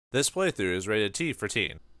This playthrough is rated T for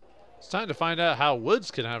teen. It's time to find out how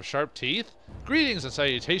woods can have sharp teeth. Greetings and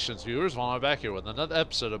salutations, viewers, while I'm back here with another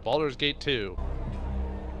episode of Baldur's Gate 2.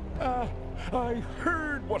 I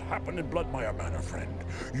heard what happened in Bloodmire Manor, friend.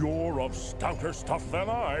 You're of stouter stuff than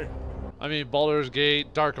I. I mean, Baldur's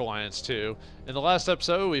Gate Dark Alliance 2. In the last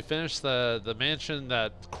episode, we finished the mansion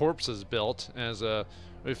that Corpses built as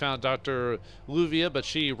we found Dr. Luvia, but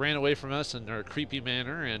she ran away from us in her creepy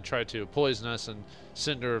manner and tried to poison us and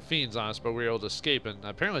send her fiends on us, but we were able to escape, and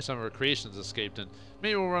apparently some of her creations escaped, and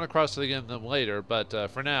maybe we'll run across them later,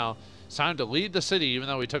 but for now, it's time to leave the city, even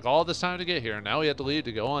though we took all this time to get here. Now we have to leave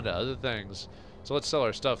to go on to other things. So let's sell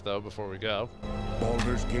our stuff, though, before we go.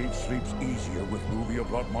 Baldur's Gate sleeps easier with Luvia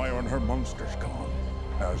Bloodmire and her monsters gone.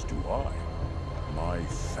 As do I. My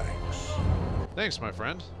thanks. Thanks, my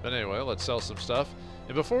friend. But anyway, let's sell some stuff.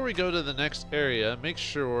 And before we go to the next area, make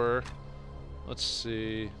sure... Let's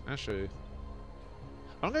see... Actually...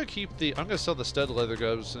 I'm gonna sell the stud leather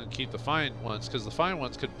gloves and keep the fine ones, because the fine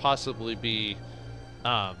ones could possibly be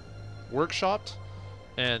workshopped,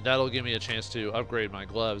 and that'll give me a chance to upgrade my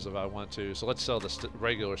gloves if I want to. So let's sell the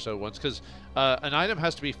regular stud ones, because an item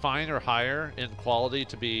has to be fine or higher in quality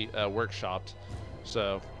to be workshopped.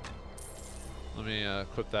 So let me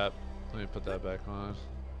equip that. Let me put that back on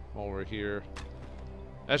while we're here.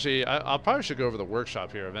 Actually, I probably should go over the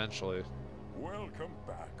workshop here eventually. Welcome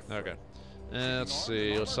back. Okay. Let's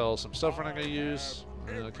see, we'll sell some stuff we're not going to use.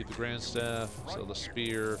 Keep the grand staff, sell the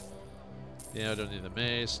spear. Yeah, I don't need the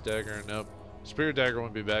mace, dagger, nope. Spear dagger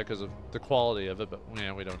wouldn't be bad because of the quality of it, but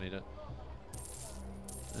yeah, we don't need it.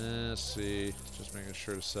 Let's see, just making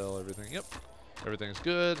sure to sell everything. Yep, everything's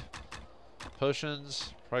good.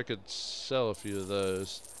 Potions, probably could sell a few of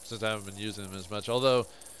those since I haven't been using them as much. Although,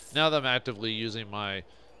 now that I'm actively using my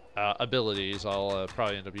abilities, I'll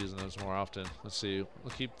probably end up using those more often. Let's see,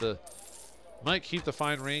 we'll keep the... Might keep the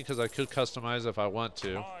fine ring because I could customize if I want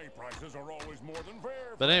to.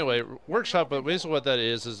 But anyway, workshop, but basically what that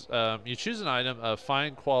is you choose an item of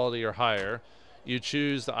fine quality or higher. You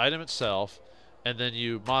choose the item itself, and then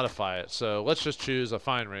you modify it. So let's just choose a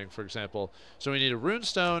fine ring, for example. So we need a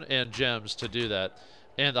runestone and gems to do that.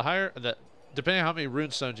 And the higher, depending on how many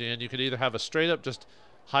runestones you in, you can either have a straight up just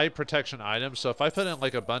high protection item. So if I put in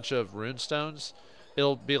like a bunch of runestones,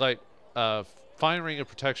 it'll be like fine ring of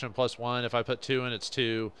protection +1. If I put 2 in, it's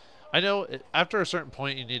 2. I know after a certain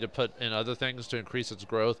point you need to put in other things to increase its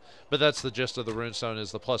growth, but that's the gist of the runestone,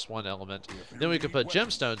 is the +1 element. Then we can put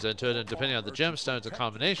gemstones into it, and depending on the gemstones in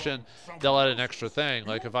combination, they'll add an extra thing.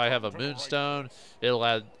 Like if I have a moonstone, it'll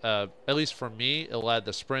add, at least for me, it'll add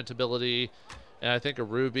the sprint ability, and I think a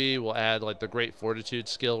ruby will add like the great fortitude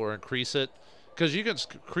skill or increase it. Because you can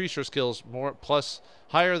increase your skills more plus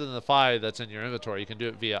higher than the 5 that's in your inventory. You can do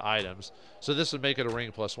it via items. So this would make it a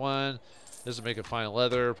ring +1. This would make it fine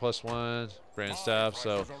leather +1. Brand staff.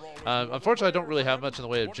 So unfortunately, I don't really have much in the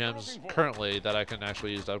way of gems currently that I can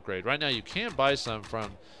actually use to upgrade. Right now, you can buy some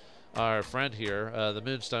from our friend here. The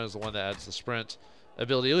moonstone is the one that adds the sprint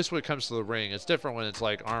ability. At least when it comes to the ring, it's different when it's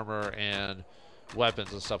like armor and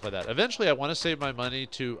weapons and stuff like that. Eventually, I want to save my money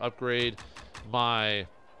to upgrade my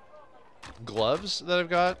gloves that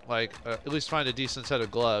I've got, like at least find a decent set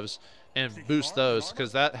of gloves and boost those,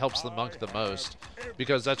 because that helps the monk the most,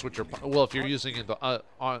 because that's what you're, well, if you're using the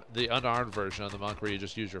unarmed version of the monk where you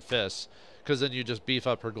just use your fists, because then you just beef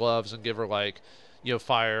up her gloves and give her like, you know,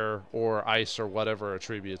 fire or ice or whatever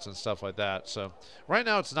attributes and stuff like that. So right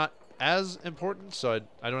now it's not as important, so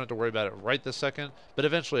I don't have to worry about it right this second, but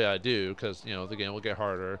eventually I do, because, you know, the game will get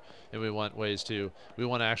harder, and we want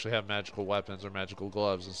to actually have magical weapons or magical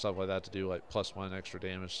gloves and stuff like that to do like +1 extra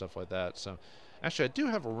damage, stuff like that. So actually I do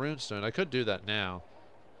have a runestone. I could do that now.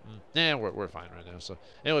 Nah, we're fine right now. So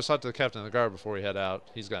anyway, let's talk to the captain of the guard before we head out.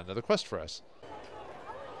 He's got another quest for us.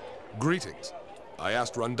 Greetings. I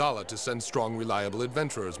asked Rundala to send strong, reliable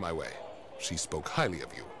adventurers my way. She spoke highly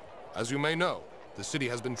of you. As you may know, the city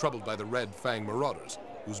has been troubled by the Red Fang Marauders,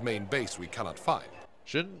 whose main base we cannot find.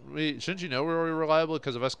 Shouldn't you know we were reliable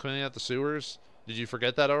because of us cleaning out the sewers? Did you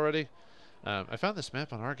forget that already? I found this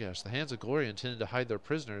map on Argash. The Hands of Glory intended to hide their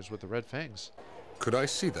prisoners with the Red Fangs. Could I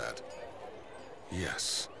see that?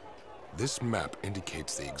 Yes. This map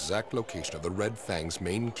indicates the exact location of the Red Fang's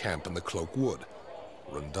main camp in the Cloak Wood.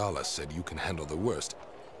 Rundala said you can handle the worst.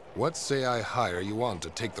 What say I hire you on to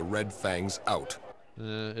take the Red Fangs out?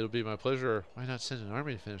 It'll be my pleasure. Why not send an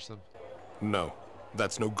army to finish them? No,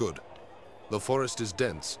 that's no good. The forest is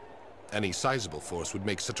dense. Any sizable force would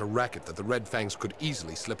make such a racket that the Red Fangs could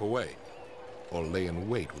easily slip away, or lay in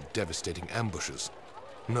wait with devastating ambushes.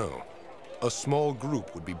 No, a small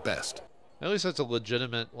group would be best. At least that's a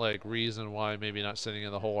legitimate, like, reason why maybe not sending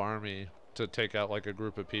in the whole army. to take out like a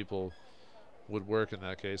group of people would work in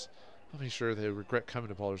that case. I'll make sure they regret coming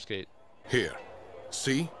to Baldur's Gate. Here.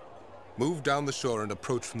 See? Move down the shore and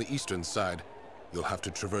approach from the eastern side. You'll have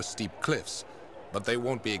to traverse steep cliffs, but they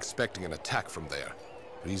won't be expecting an attack from there.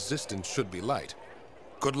 Resistance should be light.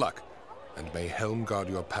 Good luck, and may Helm guard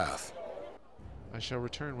your path. I shall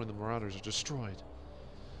return when the Marauders are destroyed.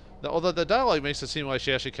 Although the dialogue makes it seem like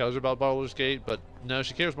she actually cares about Baldur's Gate, but no,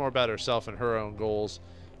 she cares more about herself and her own goals.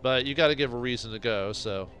 But you got to give a reason to go,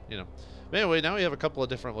 so, you know. But anyway, now we have a couple of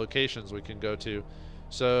different locations we can go to.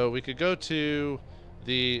 So we could go to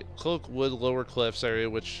the Cloakwood Lower Cliffs area,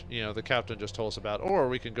 which, you know, the captain just told us about, or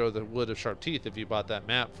we can go to the Wood of Sharp Teeth if you bought that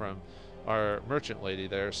map from our merchant lady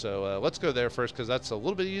there. So let's go there first because that's a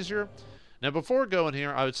little bit easier. Now, before going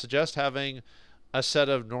here, I would suggest having a set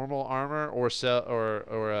of normal armor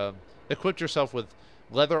or equip yourself with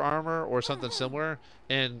leather armor or something similar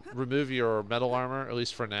and remove your metal armor, at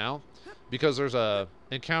least for now, because there's a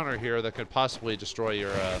encounter here that could possibly destroy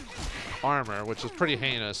your armor, which is pretty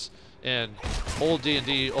heinous. And old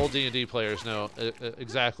D&D players know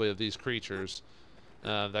exactly of these creatures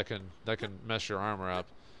that can mess your armor up.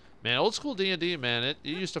 Man, old school D&D, man,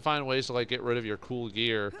 you used to find ways to like get rid of your cool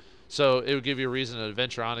gear, so it would give you a reason to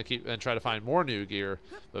venture on and try to find more new gear.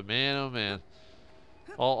 But man, oh man,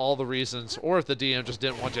 all the reasons. Or if the DM just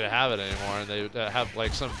didn't want you to have it anymore, and they would have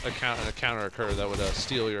like an encounter occur that would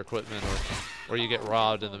steal your equipment, or you get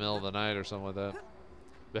robbed in the middle of the night or something like that.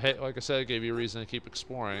 But hey, like I said, it gave you a reason to keep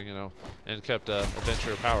exploring, you know, and kept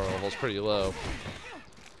adventure power levels pretty low.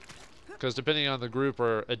 Because depending on the group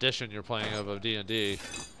or edition you're playing of D&D,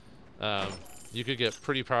 you could get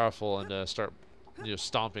pretty powerful and start, you know,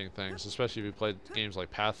 stomping things, especially if you played games like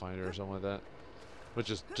Pathfinder or something like that, which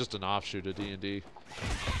is just an offshoot of D&D.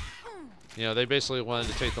 You know, they basically wanted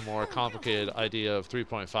to take the more complicated idea of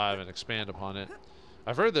 3.5 and expand upon it.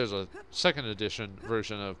 I've heard there's a second edition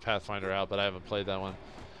version of Pathfinder out, but I haven't played that one.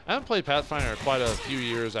 I haven't played Pathfinder in quite a few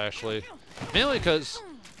years, actually. Mainly because,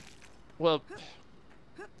 well,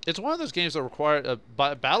 it's one of those games that require...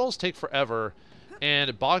 battles take forever, and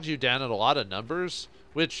it bogs you down in a lot of numbers,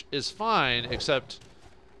 which is fine, except...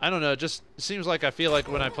 I don't know, it just seems like I feel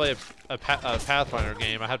like when I play a Pathfinder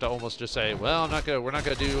game, I have to almost just say, well, we're not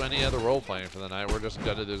gonna do any other role-playing for the night. We're just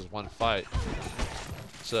gonna do this one fight.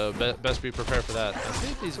 So best be prepared for that. I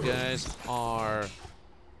think these guys are,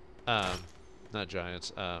 not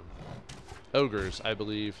giants, ogres, I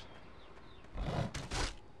believe,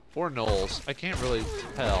 or gnolls. I can't really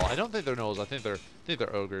tell. I don't think they're gnolls. I think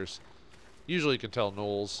they're ogres. Usually you can tell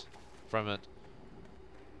gnolls from it,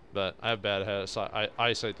 but I have bad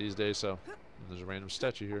eyesight these days. So there's a random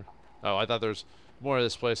statue here. Oh, I thought there's more of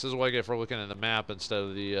this place. This is what I get for looking at the map instead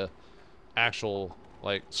of the actual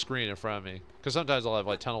like screen in front of me, because sometimes I'll have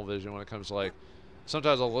like tunnel vision when it comes to like,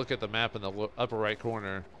 sometimes I'll look at the map in the upper right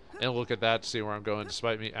corner and look at that to see where I'm going,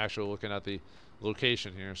 despite me actually looking at the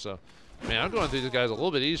location here. So man, I'm going through these guys a little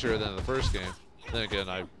bit easier than the first game. Then again,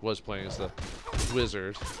 I was playing as the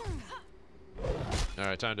wizard.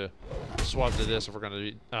 Alright, time to swap to this if we're gonna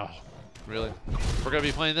be, oh really, if we're gonna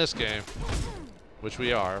be playing this game, which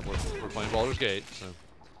we are, we're playing Baldur's Gate, so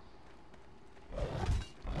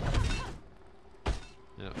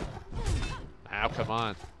yeah. Ow, come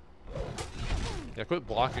on. Yeah, quit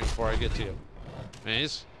blocking before I get to you. Man,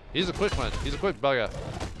 he's a quick one. He's a quick bugger.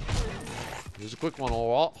 He's a quick one,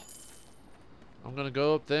 alright. I'm gonna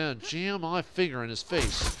go up there and jam my finger in his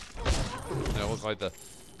face. That looks like the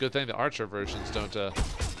good thing the Archer versions don't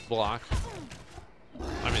block.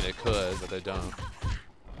 I mean, they could, but they don't.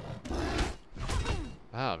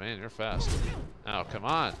 Oh man, you're fast. Oh, come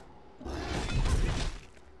on.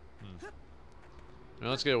 Now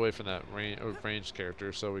let's get away from that ranged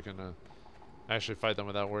character so we can actually fight them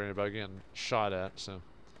without worrying about getting shot at. So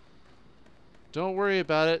don't worry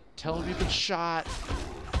about it. Tell them you've been shot.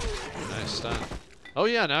 Nice stun. Oh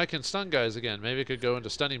yeah, now I can stun guys again. Maybe I could go into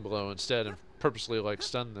stunning blow instead and purposely like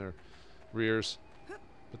stun their rears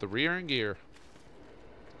with the rear and gear.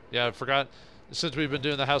 Yeah, I forgot. Since we've been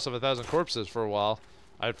doing the House of 1,000 Corpses for a while,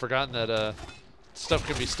 I'd forgotten that stuff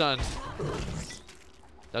can be stunned.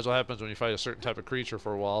 That's what happens when you fight a certain type of creature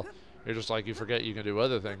for a while. You're just like, you forget you can do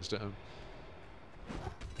other things to him.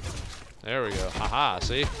 There we go. Haha,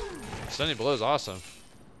 see? Stunning blow is awesome.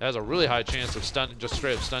 It has a really high chance of just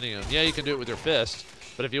straight up stunning him. Yeah, you can do it with your fist,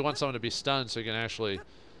 but if you want someone to be stunned so you can actually,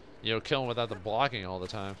 you know, kill him without them blocking all the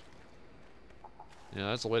time. Yeah,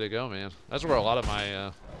 that's the way to go, man. That's where a lot of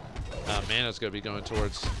my mana's going to be going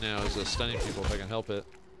towards now, is stunning people if I can help it.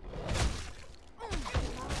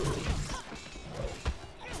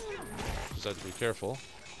 Just have to be careful.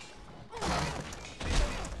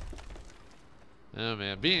 Oh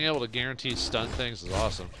man, being able to guarantee stun things is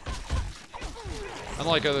awesome.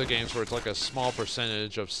 Unlike other games where it's like a small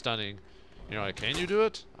percentage of stunning. You're like, can you do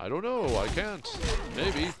it? I don't know, I can't.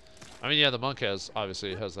 Maybe. I mean, yeah, the monk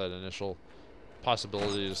obviously has that initial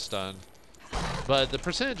possibility to stun. But the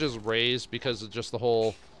percentage is raised because of just the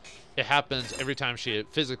whole, it happens every time she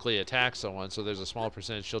physically attacks someone, so there's a small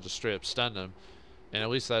percentage she'll just straight up stun them. And at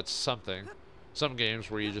least that's something. Some games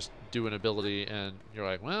where you just do an ability and you're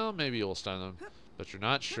like, well, maybe you'll stun them, but you're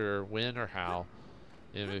not sure when or how.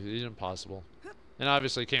 It's impossible. And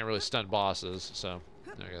obviously you can't really stun bosses, so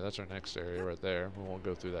okay, that's our next area right there. We won't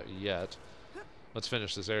go through that yet. Let's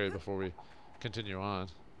finish this area before we continue on.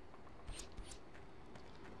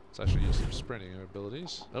 Let's actually use some sprinting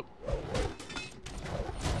abilities. Oh.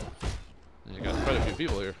 And you got quite a few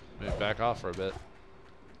people here. Maybe back off for a bit.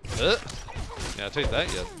 Yeah, take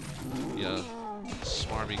that, you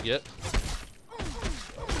smarmy git.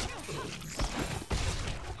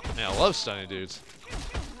 Man, I love stunning dudes.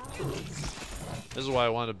 This is why I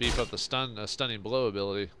want to beef up the stunning blow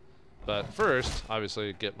ability. But first,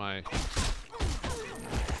 obviously, get my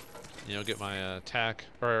attack,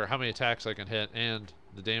 or how many attacks I can hit, and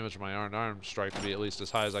the damage of my arm strike to be at least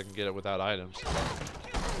as high as I can get it without items.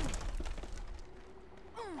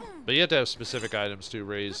 But you have to have specific items to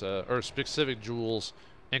raise, or specific jewels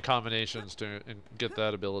and combinations to get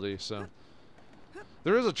that ability. So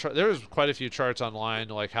there is quite a few charts online,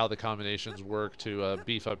 like how the combinations work to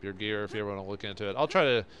beef up your gear. If you ever want to look into it, I'll try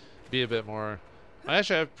to be a bit more.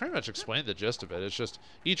 I've pretty much explained the gist of it. It's just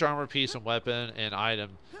each armor piece and weapon and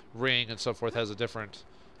item, ring and so forth has a different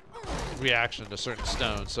reaction to certain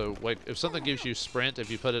stones. So like if something gives you sprint,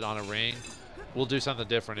 if you put it on a ring, we'll do something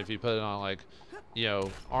different if you put it on like,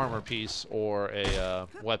 armor piece or a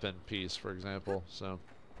weapon piece, for example. So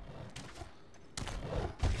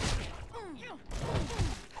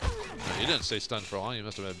you didn't stay stunned for long. You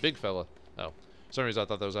must have been a big fella. Oh, for some reason I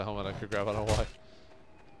thought that was a helmet I could grab. I don't know why.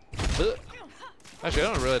 Actually,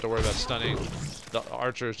 I don't really have to worry about stunning the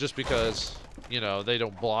archers just because, they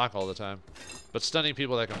don't block all the time. But stunning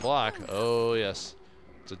people that can block, oh yes.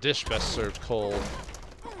 It's a dish best served cold.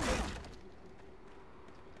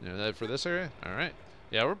 That for this area? Alright.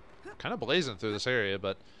 Yeah, we're kind of blazing through this area,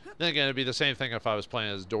 but then again, it'd be the same thing if I was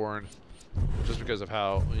playing as Dorn. Just because of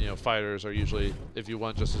how, fighters are usually, if you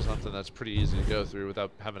want just something that's pretty easy to go through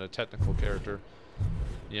without having a technical character,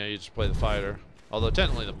 you just play the fighter. Although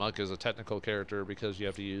technically the monk is a technical character because you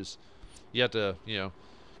have to use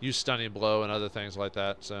stunning blow and other things like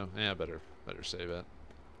that. So yeah, better save it.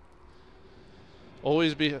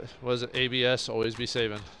 Always be, was it ABS? Always be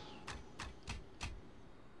saving.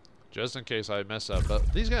 Just in case I mess up.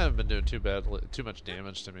 But these guys haven't been doing too much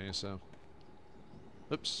damage to me. So,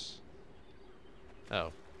 oops.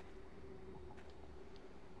 Oh.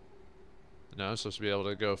 No, I'm supposed to be able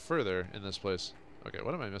to go further in this place. Okay,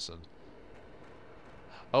 what am I missing?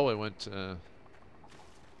 Oh, I went, let's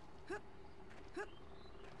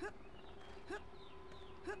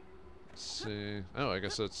see. Oh, I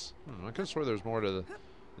guess it's, I could have swore there's more to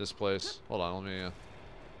this place. Hold on, let me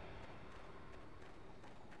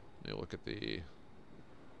look at the,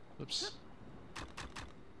 oops.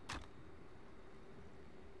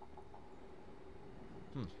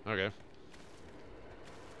 Okay.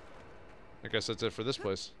 I guess that's it for this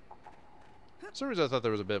place. For some reason I thought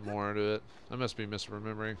there was a bit more to it. I must be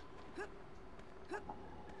misremembering.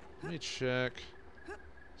 Let me check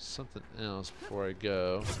something else before I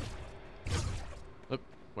go. Oh,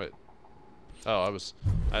 wait. Oh,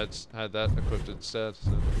 I had that equipped instead.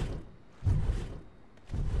 So.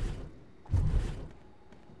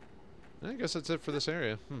 I guess that's it for this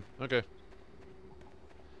area. Okay.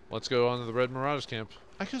 Let's go on to the Red Marauders camp.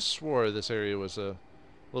 I could have swore this area was a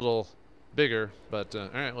little bigger, but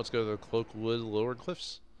alright, let's go to the Cloakwood Lower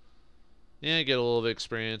Cliffs. Yeah, get a little bit of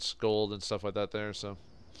experience, gold and stuff like that there, so.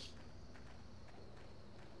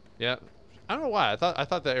 Yeah. I don't know why. I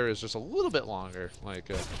thought that area was just a little bit longer.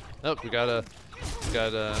 Like, oh, we got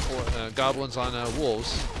goblins on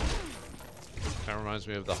wolves. Kind of reminds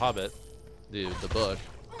me of The Hobbit, the book.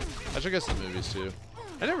 Actually, I guess the movies too.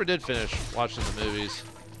 I never did finish watching the movies.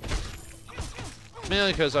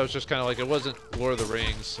 Mainly because I was just kind of like, it wasn't Lord of the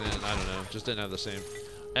Rings, and I don't know, just didn't have the same.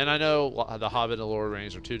 And I know The Hobbit and Lord of the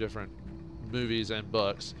Rings are two different movies and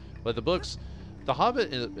books, but the books, The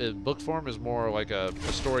Hobbit in book form is more like a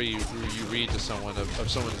story you read to someone of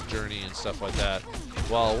someone's journey and stuff like that,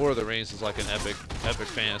 while Lord of the Rings is like an epic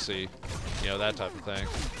fantasy, that type of thing.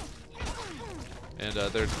 And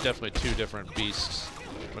they're definitely two different beasts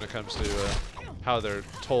when it comes to how they're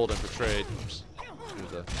told and portrayed. Oops.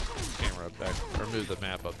 Move the camera back, or move the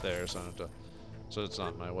map up there so it's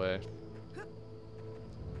not in my way.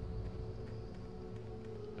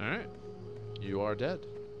 Alright. You are dead.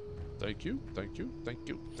 Thank you, thank you, thank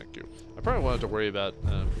you, thank you. I probably won't have to worry about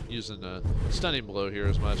using a stunning blow here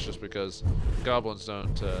as much, just because goblins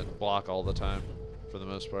don't block all the time, for the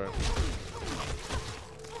most part.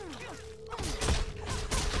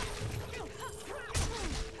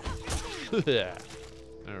 Yeah.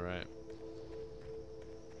 Alright.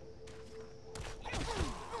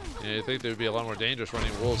 Yeah, you think they would be a lot more dangerous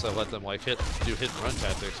running wolves that let them like do hit and run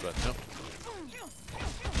tactics, but nope.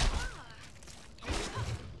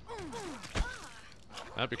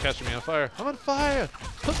 I hope you're catching me on fire. I'm on fire!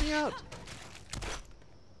 Put me out!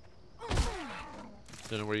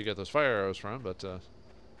 Don't know where you get those fire arrows from, but,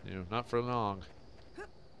 you know, not for long.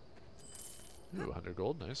 Ooh, 100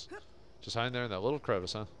 gold, nice. Just hiding there in that little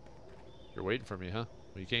crevice, huh? You're waiting for me, huh?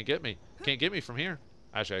 Well, you can't get me. Can't get me from here.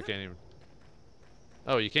 Actually, I can't even.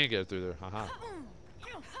 Oh, you can't get it through there. Haha.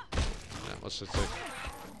 Yeah, let's just like.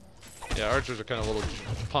 Yeah, archers are kind of little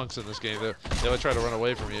punks in this game. They always try to run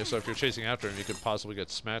away from you, so if you're chasing after them, you could possibly get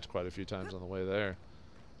smacked quite a few times on the way there.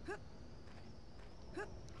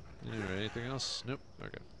 Anyway, anything else? Nope.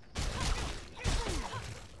 Okay.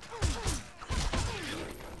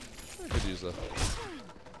 I could use this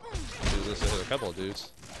to hit a couple of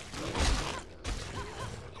dudes.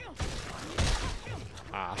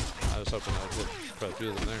 Ah, I was hoping I would hit quite a few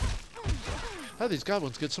of them there. How did these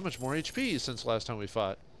goblins get so much more HP since last time we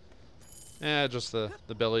fought? Eh, just the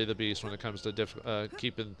belly of the beast when it comes to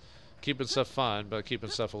keeping stuff fun, but keeping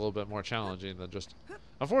stuff a little bit more challenging than just.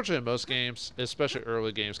 Unfortunately, most games, especially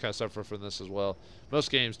early games, kind of suffer from this as well. Most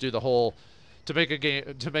games do the whole to make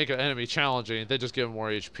an enemy challenging. They just give them more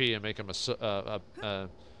HP and make them a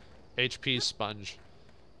HP sponge.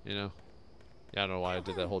 You know. Yeah, I don't know why I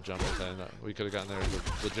did that whole jumping thing. We could have gotten there the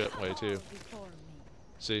legit way too.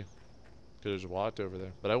 See, could have just walked over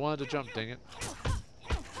there, but I wanted to jump. Dang it.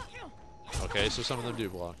 Okay, so some of them do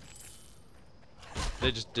block.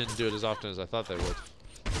 They just didn't do it as often as I thought they would.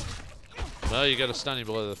 Well, you got a stunning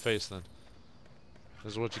blow to the face then.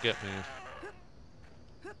 This is what you get, man.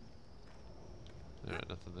 Alright,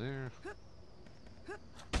 nothing there.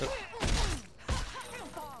 Oh.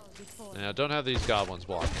 Now, don't have these goblins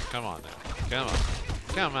blocking. Come on now. Come on.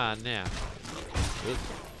 Come on now. Oop.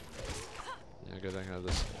 Yeah, good thing I have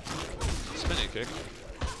this spinning kick.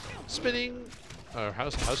 Spinning! Or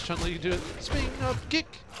how's Chun-Li do it? Spinning up kick!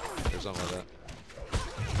 Or something like that.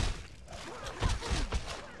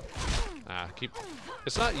 Ah,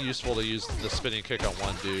 it's not useful to use the spinning kick on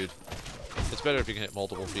one dude. It's better if you can hit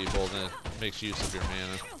multiple people, then it makes use of your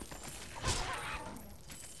mana.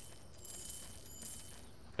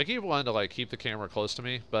 I keep wanting to like keep the camera close to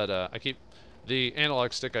me, but the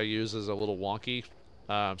analog stick I use is a little wonky,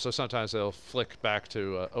 so sometimes it'll flick back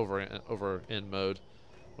to over in mode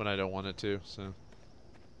when I don't want it to. So,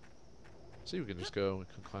 see, we can just go. We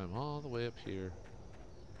can climb all the way up here.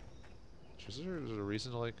 Is there a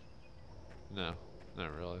reason to like? No,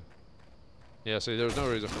 not really. Yeah, see, there was no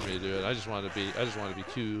reason for me to do it. I just wanted to be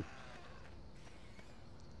cool.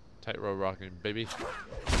 Tightrope rocking, baby.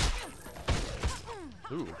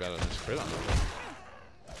 Ooh, got a nice crit on that.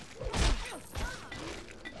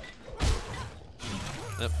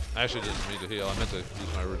 Yep, I actually didn't mean to heal. I meant to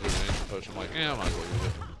use my rejuvenation potion. I'm like, yeah, I might as well use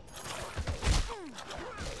it.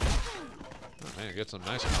 Oh man, get some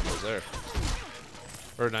nice combos there.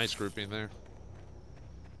 Or nice grouping there.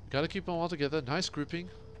 Gotta keep them all together. Nice grouping.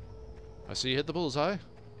 I see you hit the bullseye.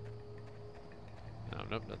 No,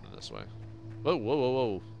 nope, nothing this way. Whoa, whoa, whoa,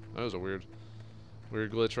 whoa. That was a weird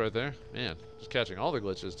glitch right there. Man, just catching all the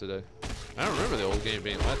glitches today. I don't remember the old game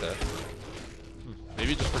being like that. Maybe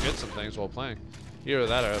you just forget some things while playing. Either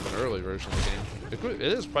that or I have an early version of the game.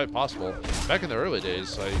 It is quite possible. Back in the early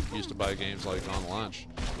days, I used to buy games like on launch.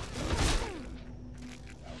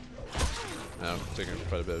 Now I'm taking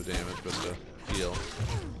quite a bit of damage just to heal.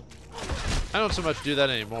 I don't so much do that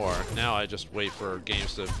anymore. Now I just wait for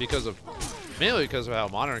games to, mainly because of how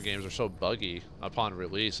modern games are so buggy upon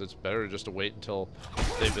release. It's better just to wait until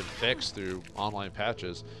they've been fixed through online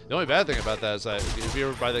patches. The only bad thing about that is that if you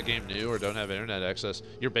ever buy that game new or don't have internet access,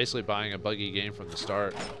 you're basically buying a buggy game from the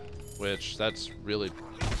start, which that's really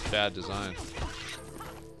bad design.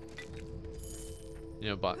 You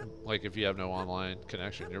know, but like if you have no online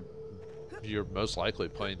connection, you're most likely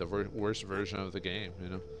playing the worst version of the game, you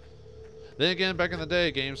know. Then again, back in the day,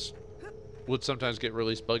 games would sometimes get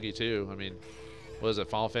released buggy too. I mean, what is it?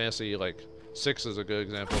 Final Fantasy like 6 is a good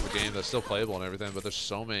example of a game that's still playable and everything, but there's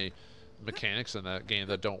so many mechanics in that game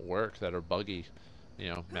that don't work, that are buggy. You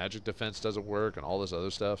know, magic defense doesn't work and all this other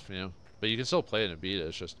stuff, you know. But you can still play it and beat it.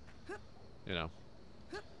 It's just, you know,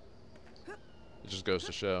 it just goes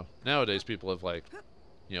to show. Nowadays, people have like,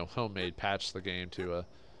 you know, homemade patched the game to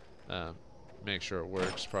make sure it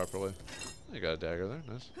works properly. You got a dagger there,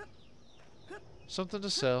 nice. Something to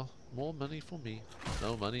sell. More money for me.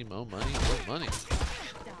 No money, more money, more money.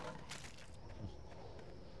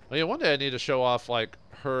 Well, yeah, one day I need to show off like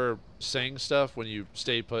her saying stuff when you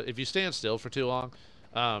stay put. If you stand still for too long,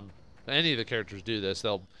 any of the characters do this.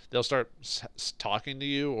 They'll start talking to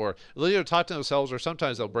you, or they'll either talk to themselves, or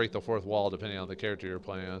sometimes they'll break the fourth wall depending on the character you're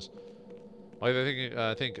playing as. Like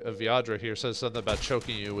I think Viadra here says something about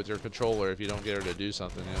choking you with your controller if you don't get her to do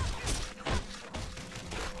something. Yeah.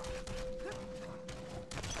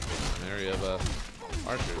 An area of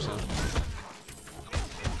archers, huh?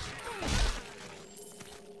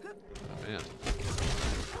 Oh man.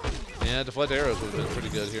 Yeah, deflect arrows would have been pretty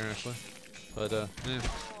good here actually, but yeah.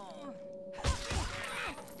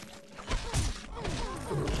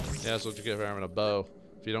 Yeah, that's what you get for having a bow.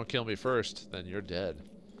 If you don't kill me first, then you're dead.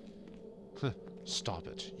 Stop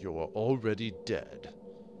it. You are already dead.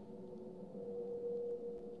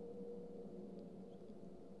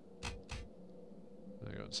 I'm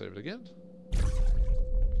going to go and save it again.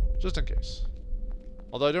 Just in case.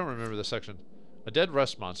 Although I don't remember this section. A dead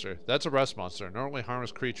rust monster. That's a rust monster. A normally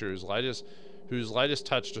harmless creature whose lightest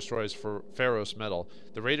touch destroys ferrous metal.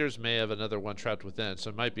 The raiders may have another one trapped within, so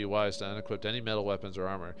it might be wise to unequip any metal weapons or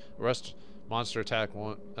armor. A rust monster attack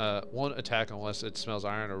won't attack unless it smells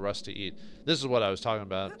iron or rust to eat. This is what I was talking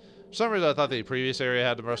about. For some reason I thought the previous area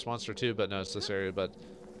had the rust monster too, but no, it's this area. But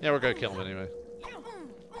yeah, we're gonna kill him anyway.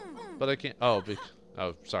 But I can't. Oh,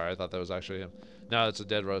 sorry, I thought that was actually him. No, it's a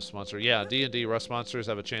dead rust monster. Yeah, D&D rust monsters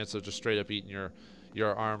have a chance of just straight up eating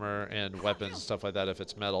your armor and weapons and stuff like that if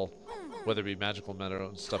it's metal, whether it be magical metal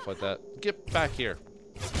and stuff like that. Get back here.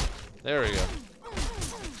 There we go.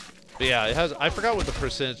 But yeah, it has. I forgot what the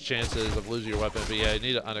percentage chance is of losing your weapon. But yeah, you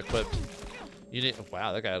need to unequip. You need.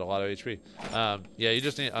 Wow, that guy had a lot of HP. Yeah, you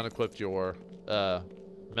just need to unequip your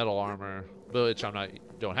metal armor, which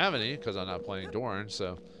don't have any because I'm not playing Dorn.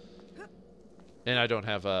 So, and I don't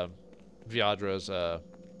have Viadra's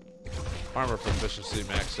armor proficiency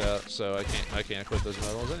maxed out, so I can't equip those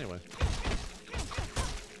metals anyway.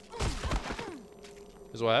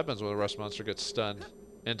 This is what happens when a rust monster gets stunned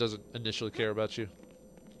and doesn't initially care about you.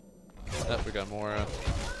 Oh, we got more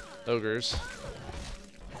ogres.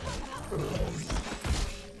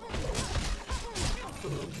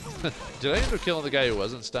 Did I end up killing the guy who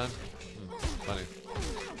wasn't stunned? Funny.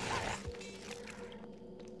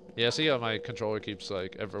 Yeah, see how my controller keeps,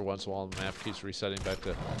 like, every once in a while the map keeps resetting back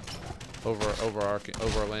to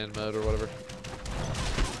over land mode or whatever.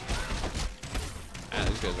 Man,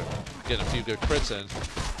 these guys are getting a few good crits in.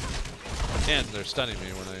 And they're stunning me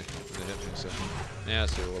when they hit me, so yeah,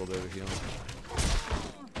 let's do a little bit of healing.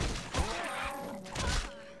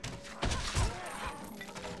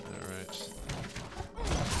 Alright.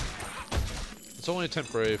 It's only a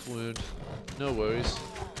temporary wound. No worries.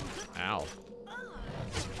 Ow.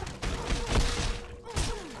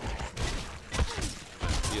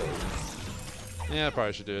 Yeah, I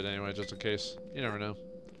probably should do it anyway, just in case. You never know.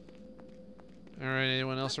 Alright,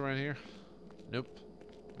 anyone else around here? Nope.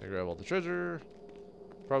 I grab all the treasure.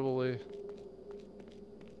 Probably.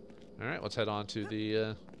 Alright, let's head on to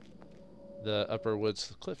the upper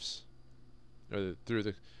woods cliffs. Or through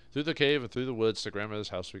the cave and through the woods to grandmother's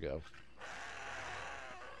house we go.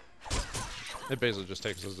 It basically just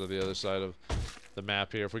takes us to the other side of the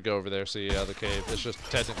map here. If we go over there, see the cave. It's just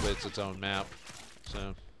technically it's its own map.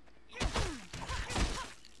 So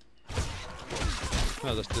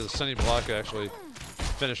oh, the sunny block actually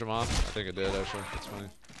finish him off. I think it did actually. That's funny.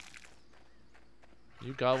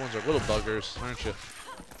 You goblins are little buggers, aren't you?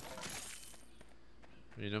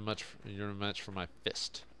 You're no match for my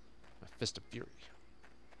fist. My fist of fury.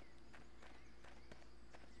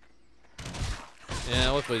 Yeah,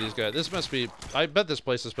 hopefully these guys. This must be. I bet this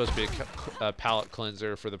place is supposed to be a palate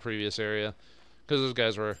cleanser for the previous area, because those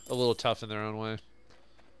guys were a little tough in their own way.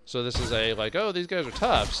 So this is a like, oh, these guys are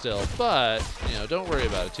tough still, but you know, don't worry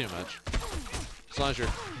about it too much. As long as you're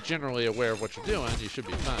generally aware of what you're doing, you should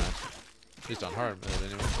be fine. At least on hard mode,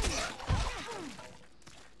 anyway.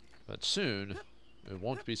 But soon, it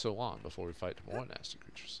won't be so long before we fight more nasty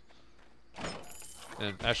creatures.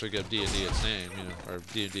 And actually give D&D its name, you know, or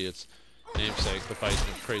D&D its namesake, the fighting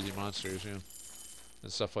of crazy monsters, you know,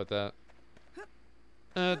 and stuff like that.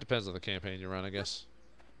 It depends on the campaign you run, I guess.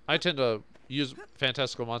 I tend to use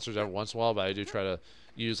fantastical monsters every once in a while, but I do try to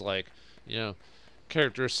use, like, you know,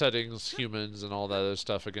 character settings, humans, and all that other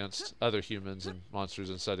stuff against other humans and monsters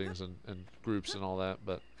and settings and groups and all that.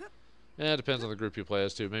 But yeah, it depends on the group you play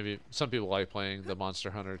as too. Maybe some people like playing the monster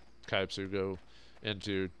hunter types who go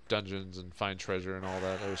into dungeons and find treasure and all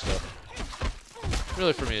that other stuff.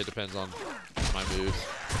 Really, for me, it depends on my mood.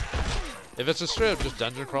 If it's a straight up just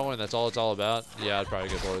dungeon crawler and that's all it's all about, yeah, I'd probably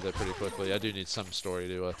get bored with it pretty quickly. I do need some story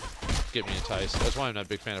to get me enticed. That's why I'm not a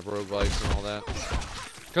big fan of roguelikes and all that.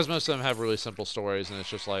 Because most of them have really simple stories, and it's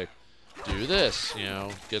just like, do this, you know,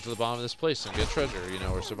 get to the bottom of this place and get treasure, you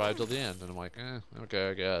know, or survive till the end. And I'm like, okay,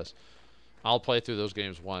 I guess. I'll play through those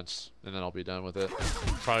games once, and then I'll be done with it.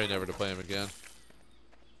 Probably never to play them again.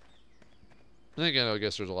 And again, I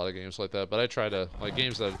guess there's a lot of games like that, but I try to, like,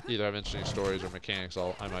 games that either have interesting stories or mechanics,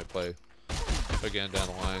 I might play again down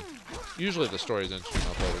the line. Usually the story is interesting,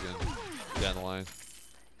 I'll play it again down the line.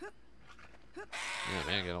 Yeah,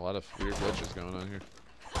 man, getting a lot of weird glitches going on here.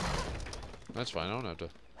 That's fine, I don't have to.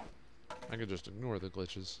 I can just ignore the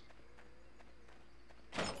glitches.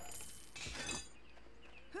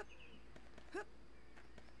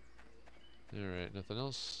 Alright, nothing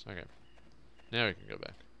else? Okay. Now we can go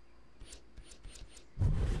back.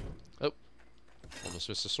 Oh. Almost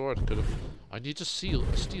missed the sword. Could've. I need to steal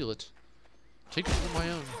it. Take it for my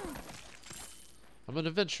own. I'm an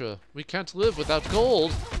adventurer. We can't live without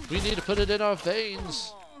gold. We need to put it in our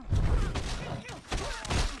veins.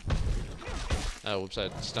 Oh, whoops, I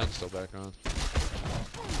had the stun still back on.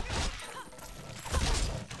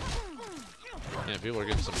 Yeah, people are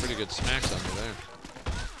getting some pretty good smacks on me there.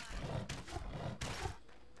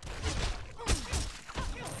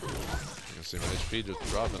 You can see my HP just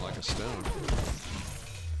dropping like a stone.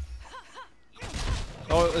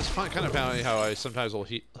 Oh, it's fun, kind of funny how I sometimes will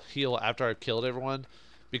heal after I've killed everyone.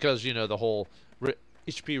 Because, you know, the whole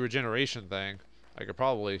HP regeneration thing, I could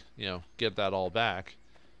probably, you know, get that all back.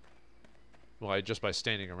 Well, just by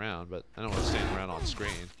standing around, but I don't want to stand around on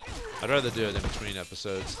screen. I'd rather do it in between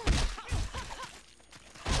episodes.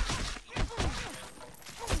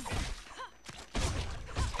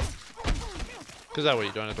 Because that way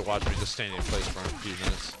you don't have to watch me just standing in place for a few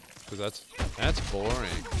minutes. Because that's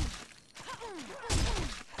boring.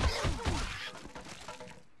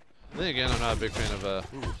 Then again, I'm not a big fan of,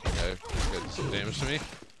 okay, did some damage to me.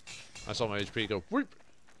 I saw my HP go, whoop!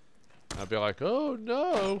 I'd be like, oh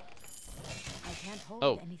no!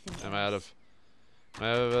 Oh, I'm out of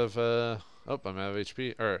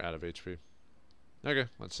HP, or out of HP. Okay,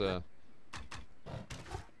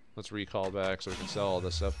 let's recall back so we can sell all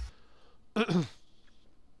this stuff.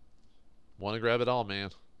 Want to grab it all,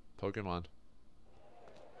 man. Pokemon.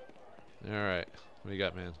 Alright, what do you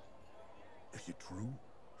got, man? Is it true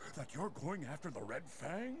that you're going after the Red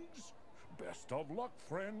Fangs? Best of luck,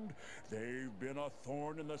 friend. They've been a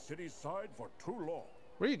thorn in the city's side for too long.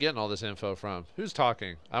 Where are you getting all this info from? Who's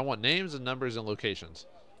talking? I want names and numbers and locations.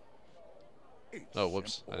 Oh,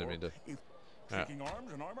 whoops. I didn't mean to. Alright.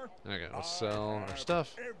 Okay, let's sell our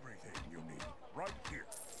stuff. Everything you need right here.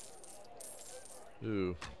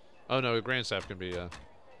 Ooh. Oh no, a grand staff can be a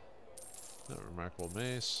remarkable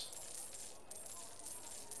mace.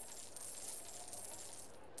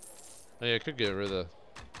 Oh yeah, I could get rid of the.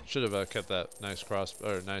 Should have kept that nice short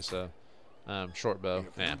bow.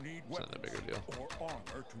 Yeah, it's not that big a deal.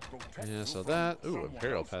 Yeah, so that. Ooh,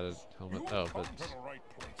 Imperial padded helmet. Oh, but.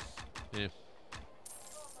 Yeah.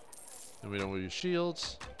 And we don't use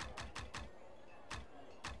shields.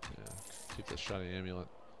 Yeah, keep the shiny amulet.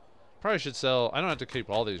 Probably should sell. I don't have to keep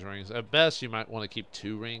all these rings. At best, you might want to keep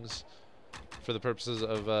 2 rings for the purposes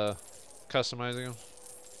of customizing them.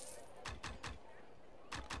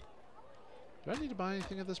 Do I need to buy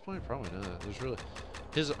anything at this point? Probably not. There's really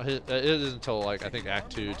it isn't until like I think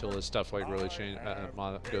Act 2 till his stuff like really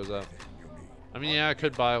goes up. I mean, yeah, I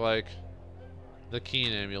could buy like the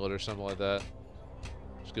Keen amulet or something like that.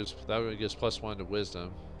 That would give +1 to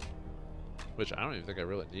wisdom, which I don't even think I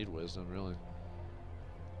really need wisdom, really.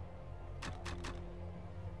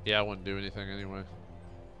 Yeah, I wouldn't do anything anyway.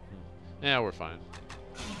 Yeah, we're fine.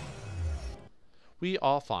 We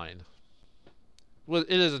are fine. Well,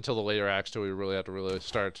 it is until the later acts till we really have to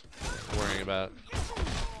start worrying about.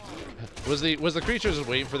 Was the creature just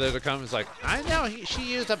waiting for there to come? It's like, I know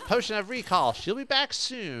she used a potion of recall. She'll be back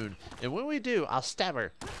soon, and when we do, I'll stab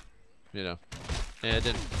her. You know, and it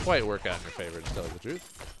didn't quite work out in your favor, to tell you the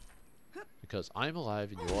truth. Because I'm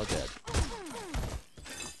alive and you're dead.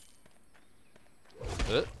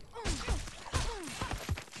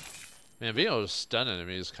 Man, being able to stun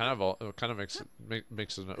enemies kind of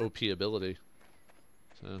makes an OP ability.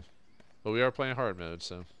 So, but we are playing hard mode,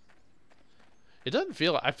 so it doesn't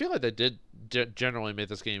feel. I feel like they did generally make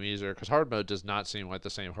this game easier because hard mode does not seem like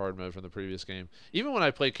the same hard mode from the previous game. Even when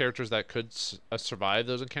I play characters that could survive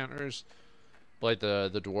those encounters, like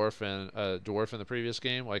the dwarf in the previous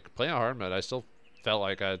game, like playing hard mode, I still felt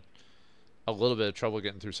like I had a little bit of trouble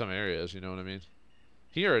getting through some areas. You know what I mean?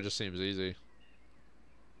 Here it just seems easy.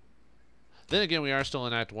 Then again, we are still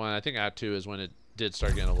in Act 1. I think Act 2 is when it did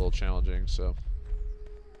start getting a little challenging. So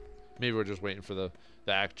maybe we're just waiting for the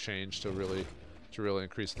act change to really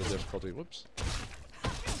increase the difficulty. Whoops.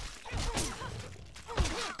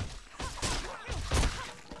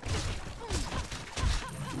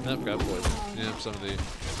 Nope, got poison. Yeah, some of the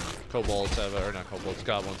kobolds have or not kobolds,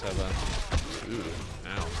 goblins have a. Ooh,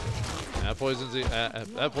 ow. That poison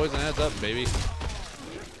adds up, baby.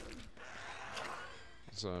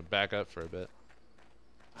 Let's back up for a bit.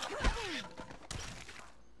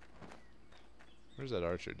 Where's that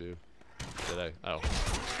archer do? Oh.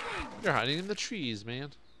 You're hiding in the trees,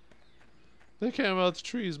 man. They came out the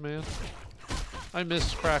trees, man. I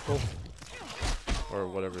missed Crackle. Or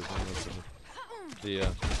whatever his name is.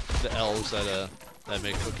 The elves that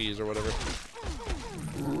make cookies or whatever.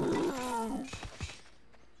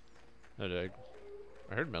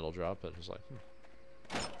 I heard metal drop, but it was like,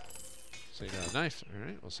 So you got a knife.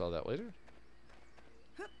 Alright, we'll sell that later.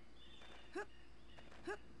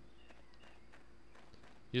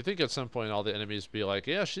 You think at some point all the enemies be like,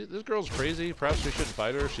 yeah, this girl's crazy. Perhaps we shouldn't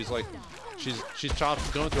fight her. She's like, she's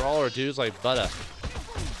going through all her dudes like butter.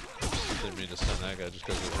 Didn't mean to send that guy just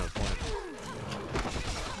because there's no point.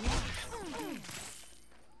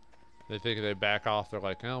 They think if they back off, they're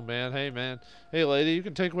like, oh man, hey lady, you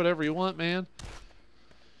can take whatever you want, man.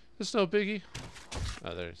 It's no biggie.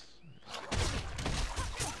 Oh, there it is.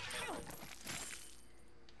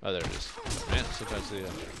 Oh, there it is. Man, sometimes they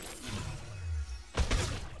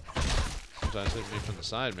hit me from the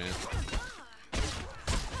side, man.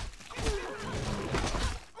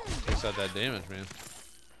 Takes out that damage, man.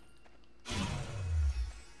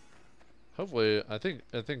 Hopefully, I think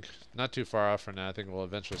not too far off from now. I think we'll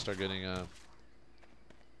eventually start getting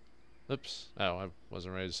oops. Oh, I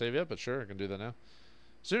wasn't ready to save yet, but sure, I can do that now.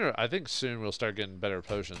 I think soon we'll start getting better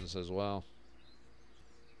potions as well.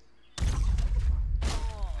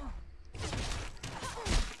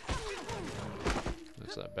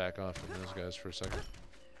 Let's back off from those guys for a second.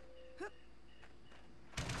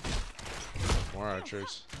 More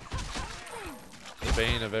archers. The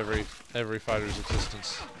bane of every fighter's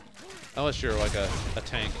existence. Unless you're like a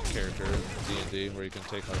tank character in D&D where you can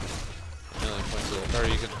take like a million points of, or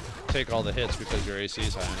you can take all the hits because your AC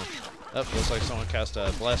is high enough. Oh, looks like someone cast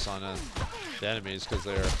a bless on the enemies because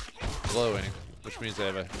they're glowing, which means they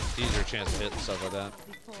have a easier chance to hit and stuff like that.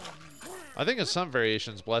 I think in some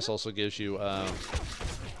variations, bless also gives you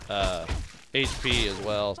HP as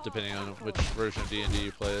well, depending on which version of D&D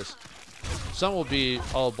you play as. Some will be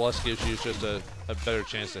all bless gives you just a better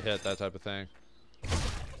chance to hit, that type of thing.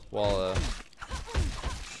 While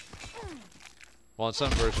in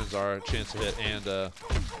some versions are a chance to hit and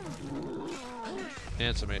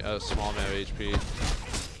some small amount of HP.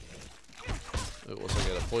 It looks like I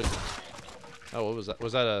got a poison. Oh, what was that?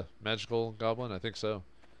 Was that a magical goblin? I think so.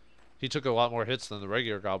 He took a lot more hits than the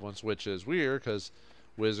regular goblins, which is weird because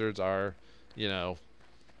wizards are, you know,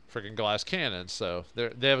 freaking glass cannons. So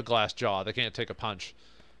they have a glass jaw. They can't take a punch.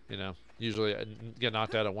 You know, usually get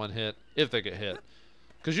knocked out at one hit if they get hit.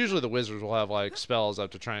 Because usually the wizards will have like spells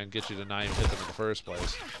up to try and get you to not even hit them in the first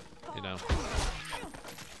place. You know.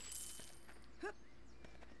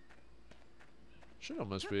 Should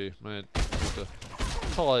almost be. Might have to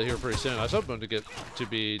call it here pretty soon. I was hoping to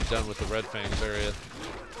be done with the Red Fangs area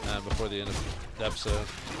before the end of the episode.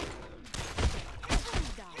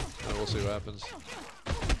 We'll see what happens.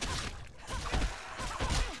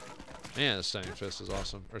 Man, the stunning fist is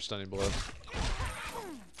awesome. Or stunning blow.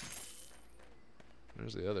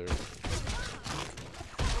 There's the other. I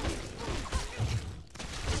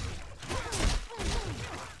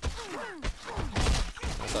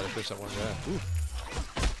thought I fished that one guy. Ooh.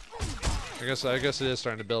 I guess it is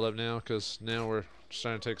starting to build up now, because now we're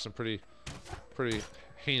starting to take some pretty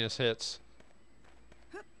heinous hits.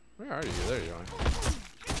 Where are you? There you are.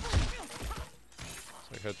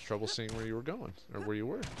 I had trouble seeing where you were going, or where you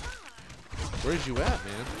were. Where's you at,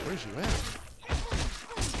 man? Where's you at?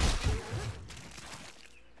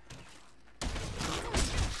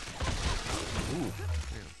 Ooh,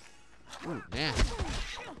 man. Ooh, nasty.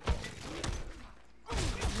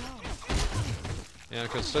 Yeah,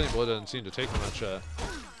 because Stunning Blow doesn't seem to take much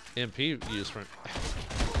MP use from.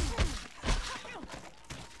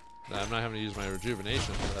 I'm not having to use my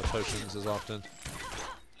rejuvenation potions as often.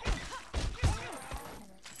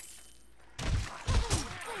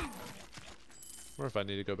 Or if I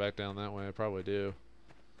need to go back down that way, I probably do.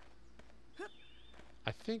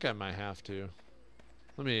 I think I might have to.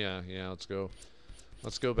 Let me, yeah, let's go.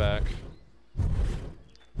 Let's go back.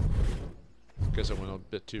 Guess I went a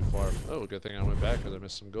bit too far. Oh, good thing I went back because I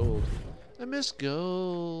missed some gold. I missed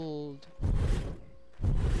gold.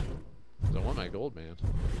 I want my gold, man.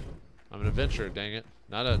 I'm an adventurer, dang it.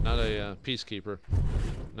 Not a peacekeeper.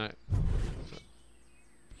 Not.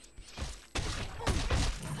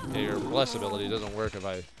 Hey, your bless ability doesn't work if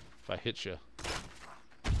I hit you,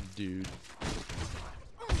 dude.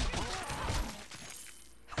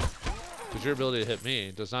 Because your ability to hit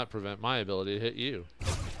me does not prevent my ability to hit you.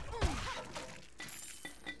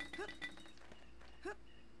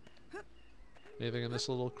 Anything in this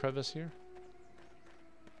little crevice here?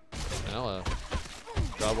 Well,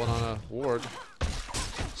 got one on a ward.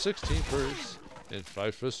 16 furs and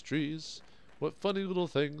 5 fist trees. What funny little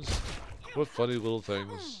things. What funny little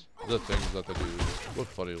things. The things that they do. What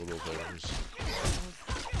funny little things.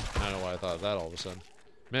 I don't know why I thought of that all of a sudden.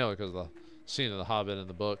 Mainly because of the scene of the Hobbit in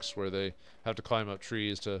the books where they have to climb up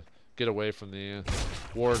trees to get away from the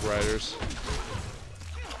ward riders.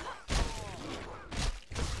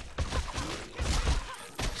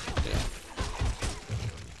 Yeah.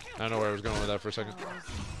 I don't know where I was going with that for a second.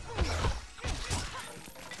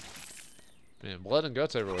 Man, blood and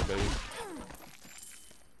guts everywhere, baby.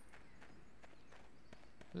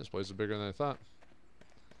 This place is bigger than I thought.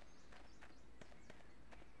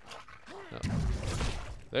 Oh.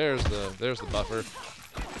 There's the buffer.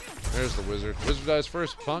 There's the wizard. Wizard dies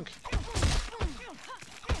first, punk.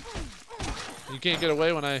 You can't get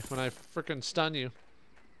away when I frickin' stun you.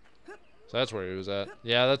 So that's where he was at.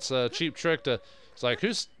 Yeah, that's a cheap trick to. It's like,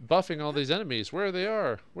 who's buffing all these enemies? Where they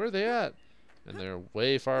are? Where are they at? And they're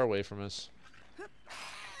way far away from us.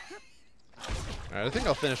 Alright, I think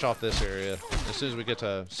I'll finish off this area as soon as we get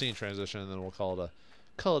to scene transition, and then we'll call it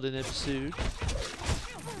an episode.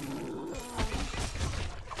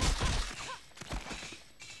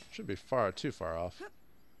 Should be too far off.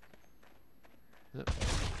 Yep.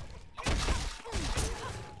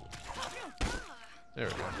 There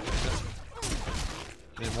we go.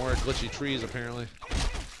 Any more glitchy trees, apparently.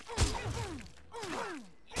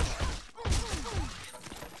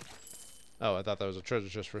 Oh, I thought that was a treasure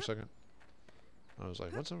chest for a second. I was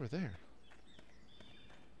like, what's over there?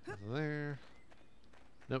 Nothing there.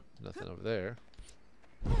 Nope, nothing over there.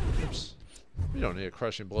 Oops. We don't need a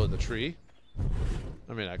crushing blow of the tree.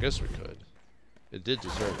 I mean, I guess we could. It did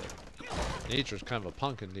deserve it. Nature's kind of a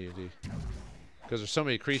punk in D&D. Because there's so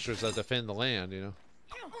many creatures that defend the land, you know.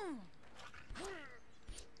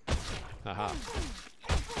 Haha.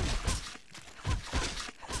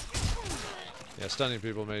 Yeah, stunning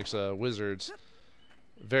people makes wizards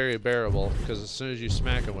very bearable, because as soon as you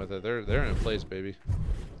smack them with it, they're in place, baby.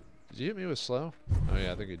 Did you hit me with slow? Oh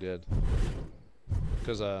yeah, I think you did.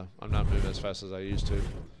 Because I'm not moving as fast as I used to.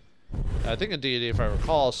 I think in D&D, if I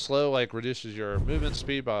recall, slow like reduces your movement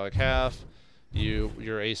speed by like half.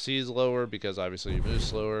 Your AC is lower because obviously you move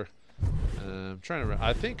slower. I'm trying to remember.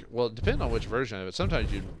 I think, well, depending on which version of it,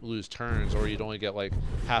 sometimes you'd lose turns, or you'd only get like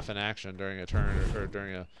half an action during a turn, or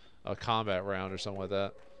during a combat round or something like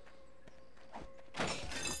that.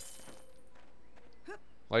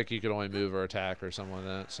 Like you could only move or attack or something like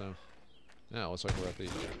that. So yeah, looks like we're at the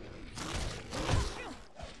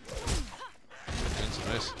and some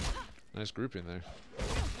nice grouping there.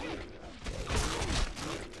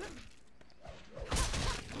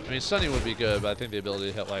 I mean, stunning would be good, but I think the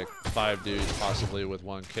ability to hit like 5 dudes possibly with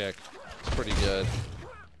one kick is pretty good.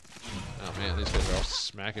 Oh man, these guys are all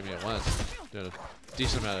smacking me at once, doing a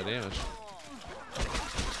decent amount of damage.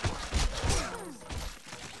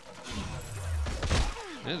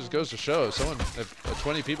 And it just goes to show, if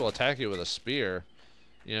 20 people attack you with a spear,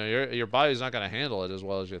 you know, your body's not going to handle it as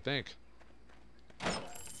well as you think.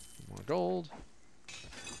 More gold.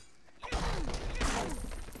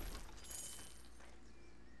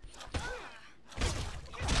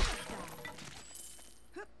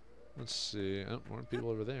 Let's see. Oh, more people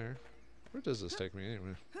over there. Where does this take me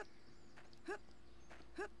anyway?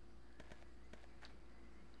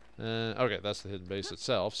 Okay, that's the hidden base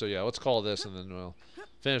itself. So yeah, let's call this, and then we'll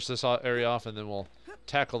finish this area off, and then we'll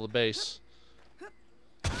tackle the base.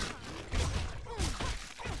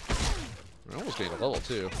 We're almost getting a level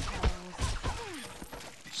 2.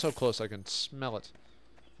 So close, I can smell it.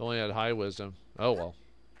 If only I had high wisdom. Oh well.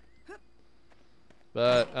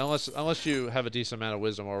 But unless you have a decent amount of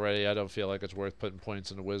wisdom already, I don't feel like it's worth putting points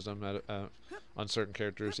into wisdom on certain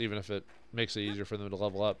characters, even if it makes it easier for them to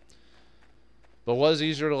level up. But what is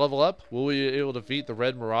easier to level up? Will we be able to defeat the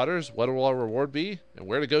Red Marauders? What will our reward be? And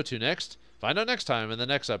where to go to next? Find out next time in the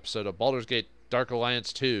next episode of Baldur's Gate Dark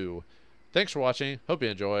Alliance 2. Thanks for watching. Hope you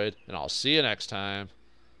enjoyed, and I'll see you next time.